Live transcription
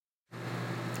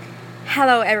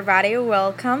Hello, everybody.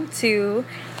 Welcome to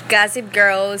Gossip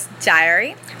Girl's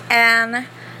Diary. And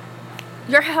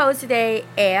your host today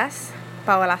is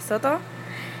Paola Soto.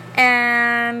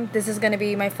 And this is going to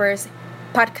be my first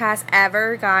podcast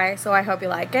ever, guys. So I hope you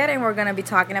like it. And we're going to be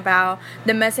talking about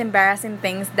the most embarrassing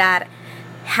things that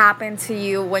happened to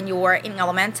you when you were in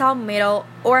elemental, middle,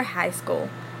 or high school.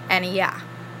 And yeah.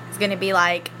 It's gonna be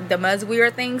like the most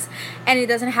weird things, and it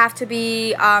doesn't have to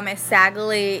be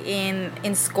exactly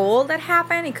in school that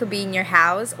happened. It could be in your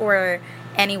house or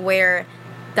anywhere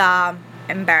the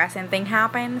embarrassing thing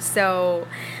happened. So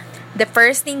the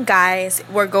first thing, guys,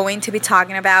 we're going to be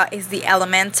talking about is the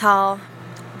elemental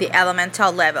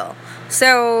level.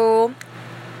 So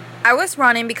I was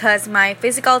running because my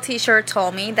physical teacher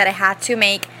told me that I had to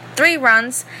make 3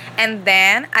 runs and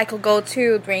then I could go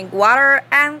to drink water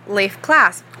and leave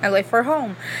class and leave for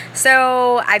home.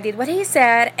 So I did what he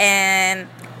said, and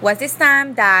was this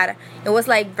time that it was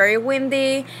like very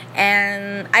windy,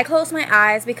 and I closed my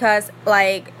eyes because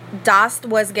like dust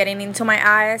was getting into my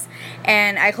eyes,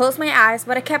 and I closed my eyes,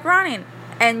 but I kept running.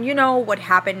 And you know what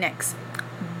happened next?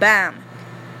 Bam!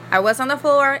 I was on the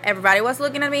floor, everybody was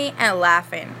looking at me and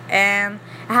laughing, and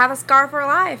I have a scar for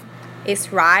life.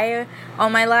 It's right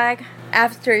on my leg.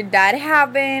 After that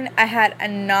happened, I had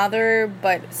another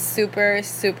but super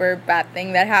bad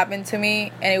thing that happened to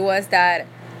me, and it was that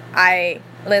I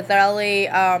literally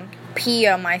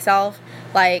peed on myself.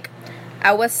 Like,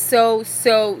 I was so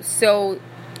stressed.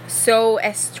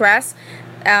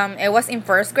 It was in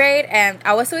first grade, and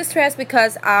I was so stressed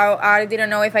because I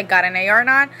didn't know if I got an A or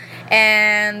not,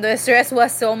 and the stress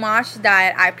was so much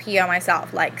that I peed on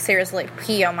myself. Like, seriously,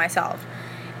 pee on myself.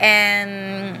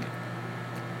 And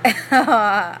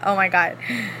oh my god,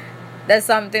 that's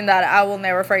something that I will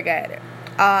never forget.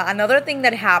 Another thing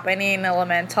that happened in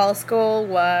elemental school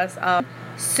was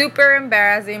super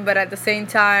embarrassing, but at the same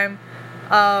time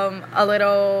a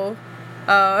little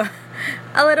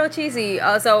cheesy.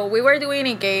 So we were doing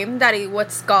a game that it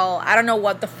was called, I don't know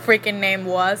what the freaking name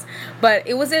was, but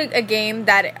it was a game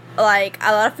that like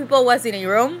a lot of people was in a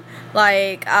room,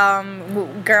 like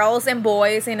girls and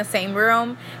boys in the same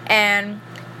room, and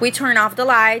we turned off the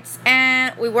lights,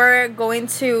 and we were going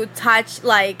to touch,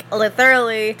 like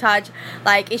literally touch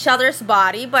like each other's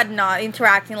body, but not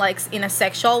interacting like in a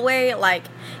sexual way, like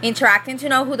interacting to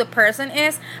know who the person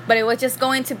is, but it was just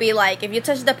going to be like if you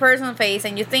touch the person's face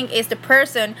and you think it's the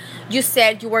person you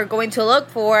said you were going to look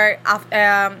for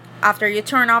after you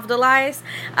turn off the lights,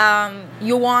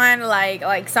 you want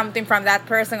like something from that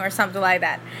person or something like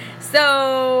that.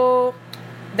 So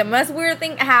the most weird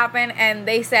thing happened, and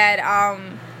they said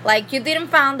like, you didn't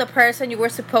find the person you were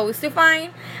supposed to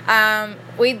find.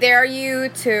 We dare you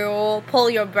to pull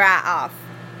your bra off.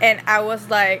 And I was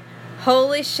like,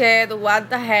 holy shit, what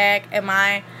the heck am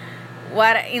I?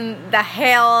 What in the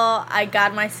hell I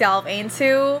got myself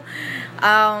into?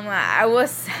 I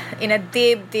was in a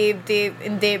deep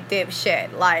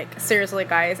shit. Like, seriously,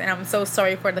 guys. And I'm so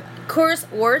sorry for the curse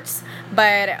words,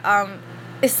 but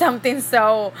it's something.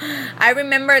 So I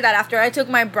remember that after I took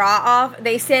my bra off,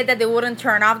 they said that they wouldn't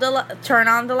turn on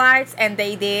the lights, and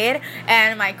they did,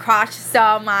 and my crush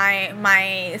saw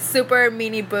my super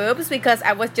mini boobs because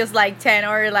I was just like 10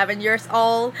 or 11 years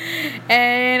old,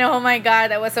 and oh my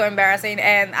god, that was so embarrassing.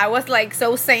 And I was like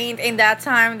so saint in that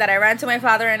time that I ran to my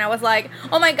father and I was like,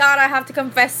 oh my god, I have to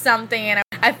confess something. And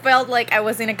I felt like I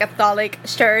was in a Catholic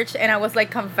church, and I was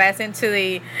like confessing to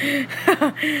the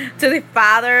to the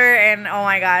father, and oh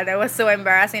my god, that was so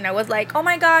embarrassing. I was like, oh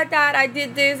my god, Dad, I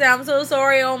did this, and I'm so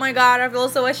sorry. Oh my god, I feel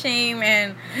so ashamed.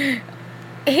 And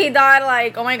he thought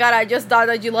like, oh my god, I just thought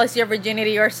that you lost your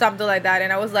virginity or something like that.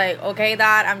 And I was like, okay,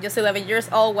 Dad, I'm just 11 years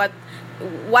old.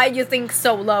 Why do you think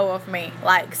so low of me?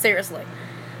 Like, seriously.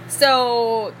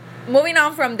 So moving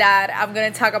on from that, I'm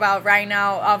going to talk about right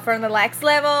now from the next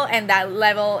level, and that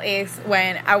level is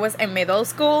when I was in middle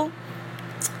school.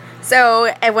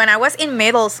 So when I was in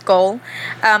middle school,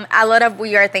 a lot of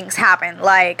weird things happened.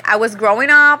 Like, I was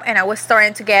growing up, and I was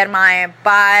starting to get my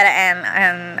butt,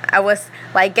 and I was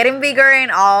like getting bigger in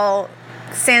all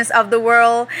sense of the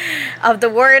word,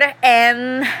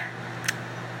 and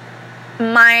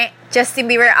my Justin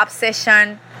Bieber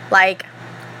obsession like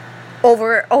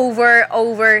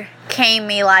overcame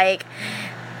me. Like,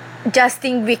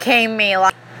 Justin became me.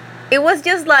 Like, it was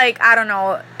just like, I don't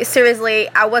know, seriously,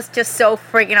 I was just so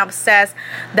freaking obsessed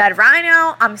that right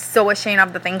now I'm so ashamed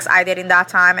of the things I did in that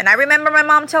time. And I remember my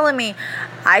mom telling me,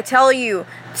 I tell you,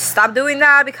 stop doing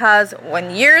that, because when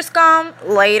years come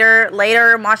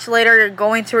much later, you're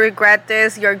going to regret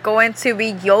this. You're going to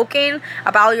be joking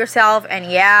about yourself.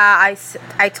 And yeah,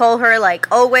 I told her,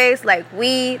 like always, like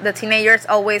we the teenagers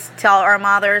always tell our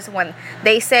mothers when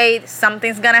they say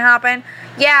something's gonna happen,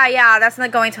 yeah, that's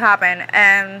not going to happen.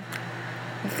 And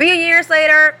a few years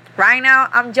later, right now,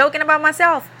 I'm joking about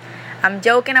myself. I'm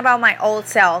joking about my old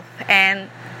self. And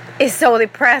it's so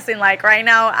depressing. Like right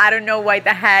now, I don't know why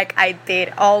the heck I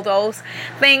did all those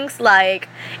things. Like,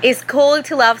 it's cool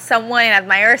to love someone and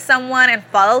admire someone and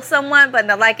follow someone, but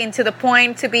not like into the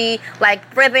point to be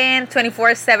like breathing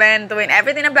 24/7, doing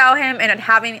everything about him and not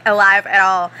having a life at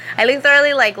all. I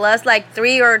literally like lost like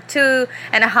 3 or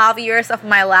 2.5 years of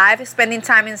my life spending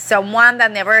time in someone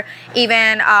that never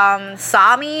even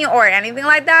saw me or anything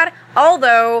like that.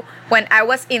 Although when I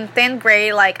was in 10th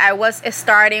grade, like I was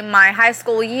starting my high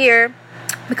school year,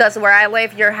 because where I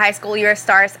live, your high school year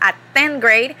starts at 10th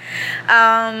grade.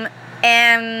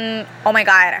 And oh my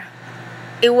god,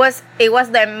 it was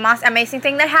the most amazing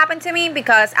thing that happened to me,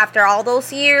 because after all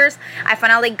those years, I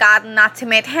finally got not to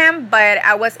meet him, but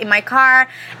I was in my car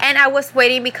and I was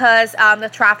waiting because the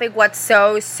traffic was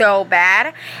so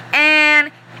bad,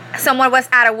 and someone was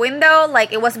at a window,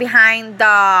 like it was behind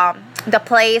the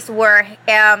place where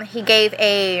he gave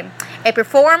a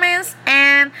performance,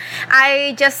 and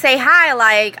I just say hi.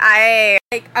 Like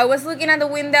I was looking at the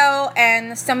window,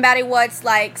 and somebody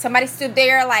stood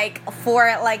there like for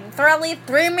like literally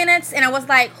 3 minutes, and I was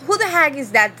like, who the heck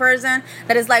is that person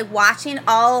that is like watching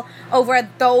all over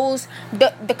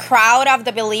the crowd of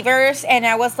the believers? And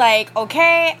I was like,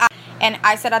 okay. And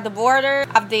I sat at the border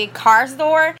of the car's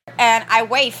door, and I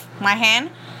waved my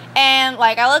hand. And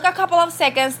like I look a couple of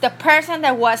seconds, the person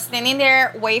that was standing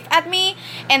there waved at me,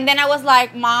 and then I was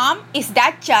like, Mom, is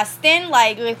that Justin?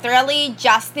 Like literally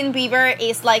Justin Bieber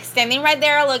is like standing right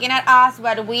there looking at us,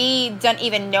 but we don't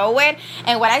even know it.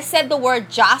 And when I said the word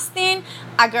Justin,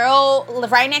 a girl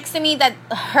right next to me that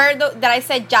heard that I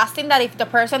said Justin, that if the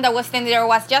person that was standing there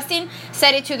was Justin,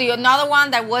 said it to the another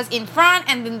one that was in front,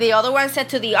 and then the other one said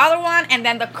to the other one, and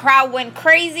then the crowd went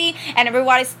crazy and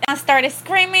everybody started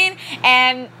screaming,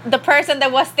 and the person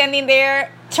that was standing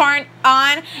there turned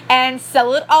on and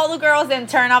salute all the girls and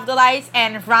turned off the lights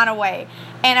and ran away.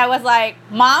 And I was like,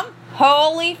 Mom,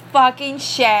 holy fucking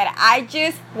shit, I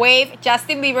just waved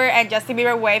Justin Bieber and Justin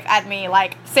Bieber waved at me.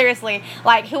 Like seriously,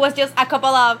 like he was just a couple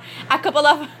of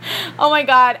oh my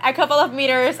god, a couple of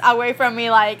meters away from me.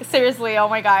 Like seriously, oh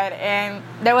my god. And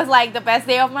that was like the best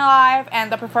day of my life,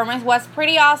 and the performance was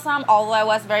pretty awesome, although I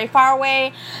was very far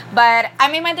away. But I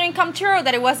made my dream come true,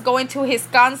 that it was going to his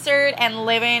concert and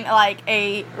living like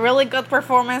a really good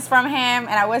performance from him.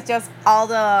 And I was just all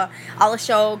the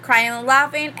show crying and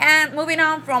laughing. And moving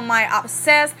on from my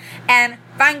obsessed and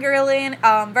fangirling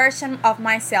version of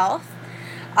myself,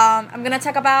 I'm gonna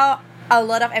talk about a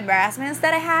lot of embarrassments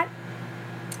that I had.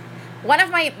 One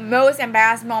of my most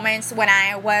embarrassed moments when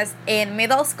I was in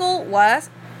middle school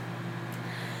was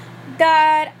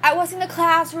that I was in the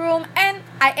classroom and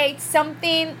I ate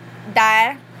something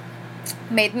that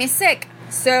made me sick.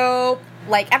 So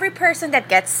like every person that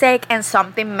gets sick and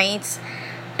something makes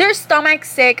their stomach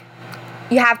sick,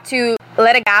 you have to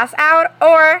let a gas out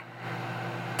or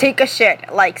take a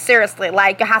shit. Like seriously,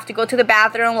 like you have to go to the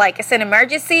bathroom, like it's an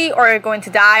emergency, or you're going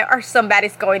to die, or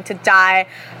somebody's going to die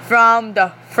from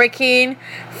the freaking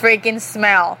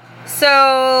smell.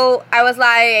 So I was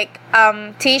like,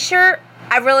 teacher,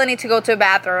 I really need to go to the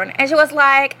bathroom. And she was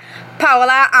like,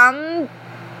 Paola, I'm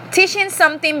teaching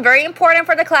something very important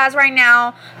for the class right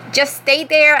now, just stay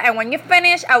there, and when you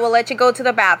finish I will let you go to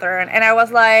the bathroom. And I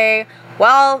was like,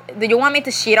 well, do you want me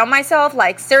to shit on myself?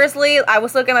 Like seriously, I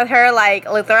was looking at her like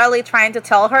literally trying to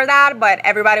tell her that, but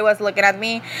everybody was looking at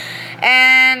me.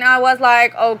 And I was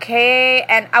like, okay.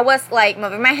 And I was like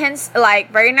moving my hands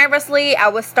like very nervously. I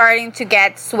was starting to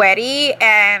get sweaty,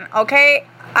 and okay,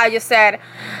 I just said,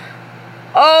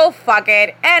 oh fuck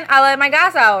it, and I let my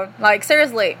gas out. Like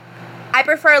seriously, I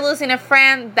prefer losing a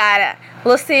friend than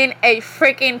losing a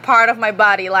freaking part of my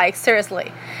body. Like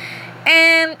seriously.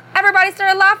 And everybody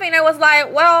started laughing. I was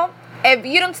like, well, if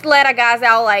you don't let a gas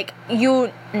out, like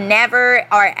you never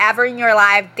or ever in your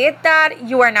life did that,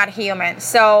 you are not human.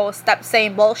 So stop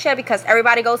saying bullshit, because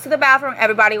everybody goes to the bathroom,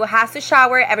 everybody has to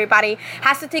shower, everybody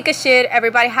has to take a shit,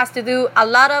 everybody has to do a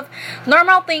lot of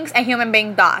normal things a human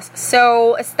being does.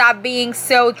 So stop being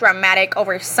so dramatic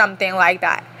over something like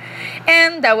that.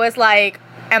 And that was like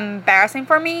embarrassing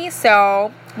for me.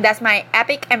 So that's my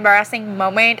epic embarrassing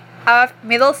moment of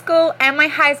middle school. And my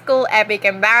high school epic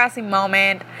embarrassing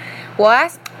moment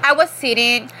was I was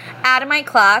sitting at my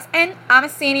class, and I'm a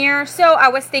senior, so I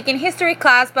was taking history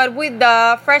class, but with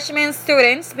the freshman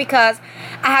students because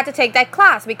I had to take that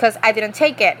class because I didn't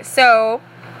take it. So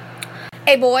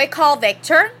a boy called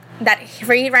Victor, that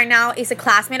he right now is a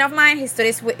classmate of mine. He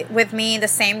studies with me in the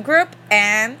same group,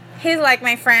 and he's like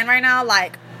my friend right now.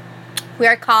 Like, we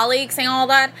are colleagues and all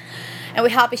that, and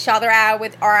we help each other out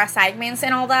with our assignments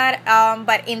and all that.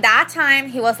 But in that time,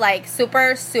 he was like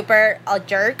super a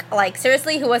jerk. Like,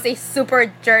 seriously, he was a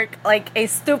super jerk, like a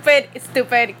stupid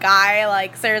guy,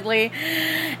 like, seriously.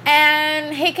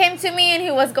 And he came to me and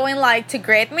he was going like to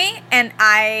greet me, and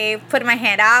I put my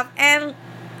hand up and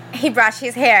he brushed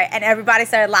his hair, and everybody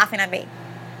started laughing at me.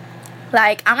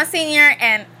 Like, I'm a senior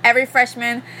and every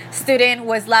freshman student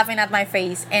was laughing at my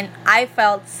face, and I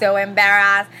felt so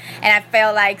embarrassed, and I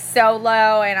felt like so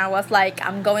low, and I was like,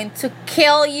 I'm going to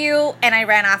kill you, and I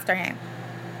ran after him.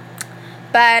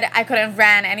 But I couldn't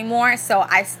run anymore, so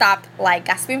I stopped like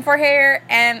gasping for air,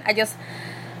 and I just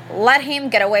let him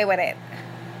get away with it.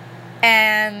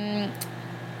 And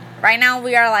right now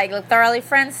we are like thoroughly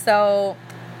friends, so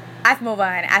I've moved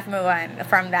on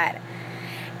from that.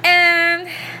 And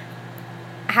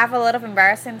I have a lot of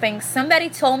embarrassing things. Somebody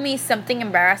told me something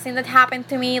embarrassing that happened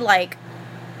to me. Like,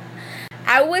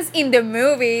 I was in the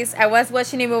movies. I was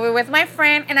watching a movie with my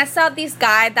friend, and I saw this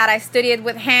guy that I studied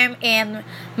with him in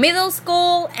middle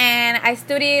school, and I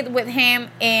studied with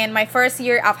him in my first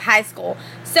year of high school.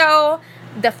 So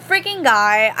the freaking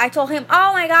guy, I told him,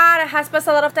 oh my god, it has passed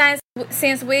a lot of time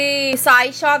since we saw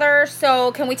each other,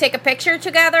 so can we take a picture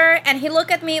together? And he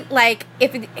looked at me like,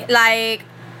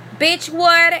 bitch,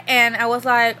 what? And I was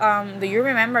like, do you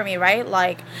remember me, right?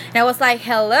 Like, and I was like,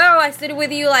 hello, I studied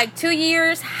with you like 2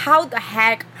 years. How the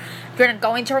heck you're not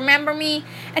going to remember me?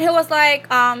 And he was like,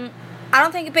 I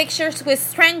don't take pictures with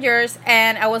strangers.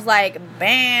 And I was like,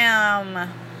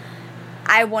 bam,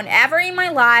 I won't ever in my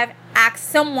life ask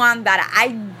someone that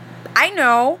I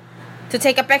know to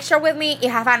take a picture with me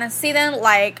if I haven't seen them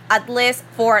like at least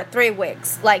for 3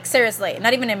 weeks. Like, seriously,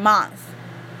 not even a month.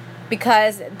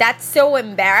 Because that's so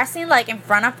embarrassing, like in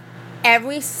front of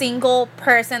every single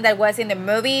person that was in the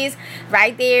movies,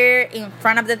 right there in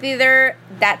front of the theater.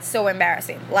 That's so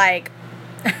embarrassing. Like,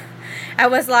 I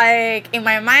was like, in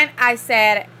my mind, I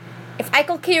said, if I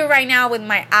could kill you right now with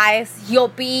my eyes, you'll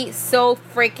be so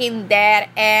freaking dead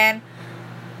and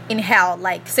in hell.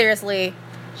 Like, seriously,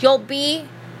 you'll be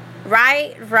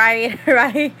right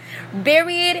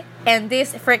buried in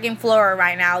this freaking floor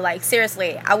right now. Like,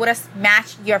 seriously, I would have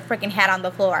smashed your freaking head on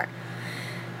the floor.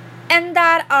 And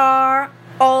that are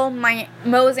all my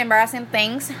most embarrassing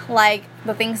things, like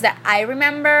the things that I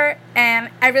remember. And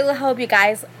I really hope you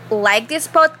guys like this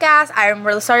podcast. I'm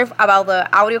really sorry about the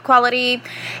audio quality,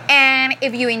 and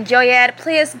if you enjoy it,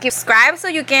 please subscribe so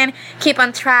you can keep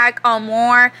on track on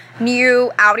more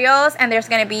new audios. And there's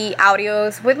gonna be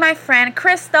audios with my friend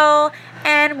Crystal,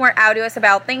 and more audios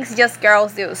about things just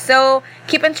girls do. So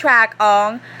keep on track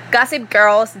on Gossip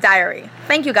Girls Diary.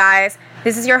 Thank you guys.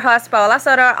 This is your host Paola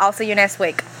Soto. I'll see you next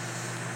week.